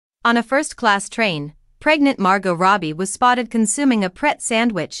On a first-class train, pregnant Margot Robbie was spotted consuming a Pret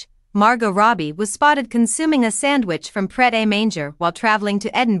sandwich. Margot Robbie was spotted consuming a sandwich from Pret-a-Manger while traveling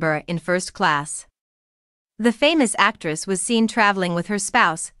to Edinburgh in first class. The famous actress was seen traveling with her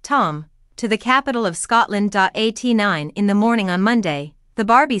spouse, Tom, to the capital of Scotland. At 9 in the morning on Monday, the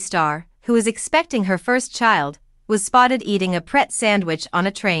Barbie star, who was expecting her first child, was spotted eating a Pret sandwich on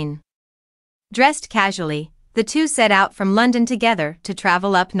a train. Dressed casually, the two set out from London together to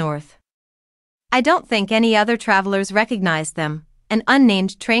travel up north. "I don't think any other travelers recognized them," an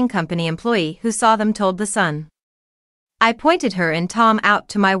unnamed train company employee who saw them told The Sun. "I pointed her and Tom out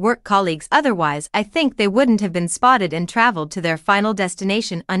to my work colleagues, otherwise I think they wouldn't have been spotted and traveled to their final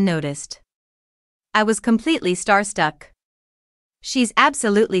destination unnoticed. I was completely starstruck. She's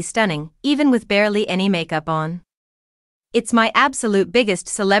absolutely stunning, even with barely any makeup on. It's my absolute biggest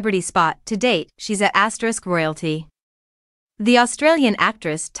celebrity spot to date," she's at *royalty. The Australian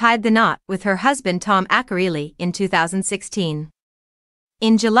actress tied the knot with her husband Tom Akerele in 2016.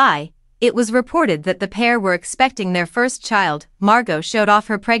 In July, it was reported that the pair were expecting their first child. Margot showed off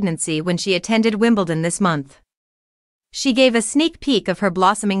her pregnancy when she attended Wimbledon this month. She gave a sneak peek of her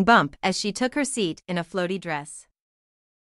blossoming bump as she took her seat in a floaty dress.